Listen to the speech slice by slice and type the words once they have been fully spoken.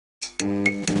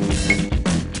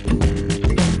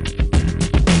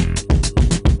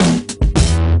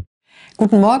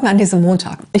Guten Morgen an diesem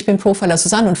Montag. Ich bin Profiler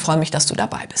Susanne und freue mich, dass du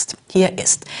dabei bist. Hier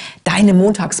ist deine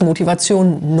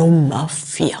Montagsmotivation Nummer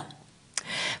 4.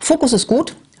 Fokus ist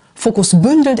gut, Fokus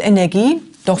bündelt Energie,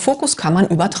 doch Fokus kann man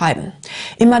übertreiben.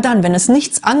 Immer dann, wenn es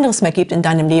nichts anderes mehr gibt in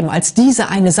deinem Leben als diese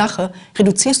eine Sache,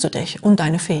 reduzierst du dich und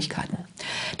deine Fähigkeiten.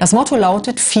 Das Motto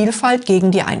lautet Vielfalt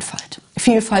gegen die Einfalt.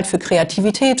 Vielfalt für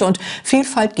Kreativität und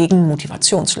Vielfalt gegen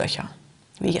Motivationslöcher.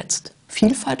 Wie jetzt?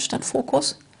 Vielfalt statt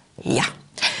Fokus? Ja.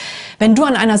 Wenn du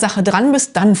an einer Sache dran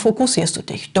bist, dann fokussierst du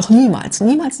dich. Doch niemals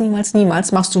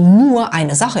machst du nur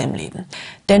eine Sache im Leben.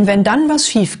 Denn wenn dann was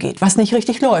schief geht, was nicht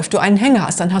richtig läuft, du einen Hänger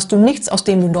hast, dann hast du nichts, aus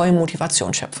dem du neue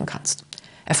Motivation schöpfen kannst.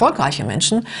 Erfolgreiche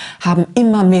Menschen haben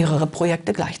immer mehrere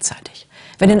Projekte gleichzeitig.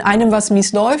 Wenn in einem was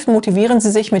mies läuft, motivieren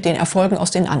sie sich mit den Erfolgen aus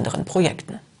den anderen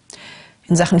Projekten.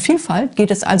 In Sachen Vielfalt geht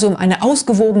es also um eine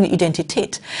ausgewogene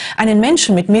Identität, einen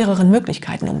Menschen mit mehreren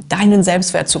Möglichkeiten, um deinen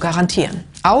Selbstwert zu garantieren.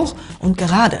 Auch und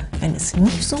gerade, wenn es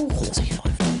nicht so rosig läuft.